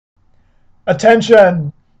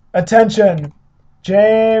Attention! Attention!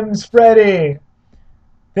 James Fretty!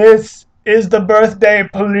 This is the birthday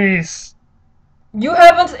police. You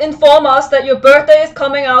haven't informed us that your birthday is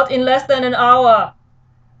coming out in less than an hour.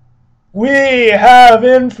 We have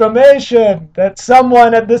information that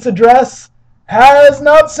someone at this address has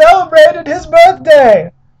not celebrated his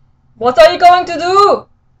birthday. What are you going to do?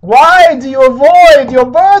 Why do you avoid your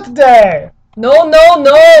birthday? No, no,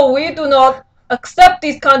 no, we do not accept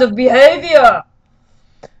this kind of behavior.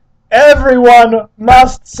 Everyone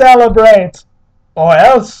must celebrate, or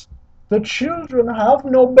else the children have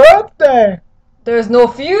no birthday. There's no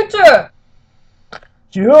future.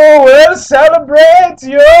 You will celebrate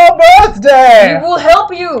your birthday. We will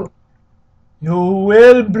help you. You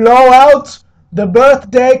will blow out the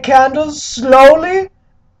birthday candles slowly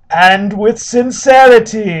and with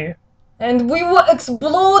sincerity. And we will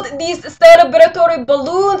explode these celebratory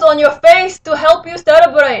balloons on your face to help you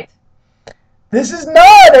celebrate. This is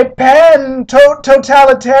not a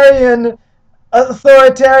totalitarian,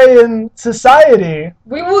 authoritarian society.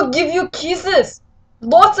 We will give you kisses.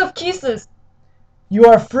 Lots of kisses. You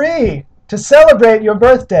are free to celebrate your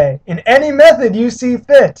birthday in any method you see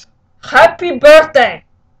fit. Happy birthday!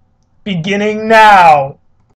 Beginning now.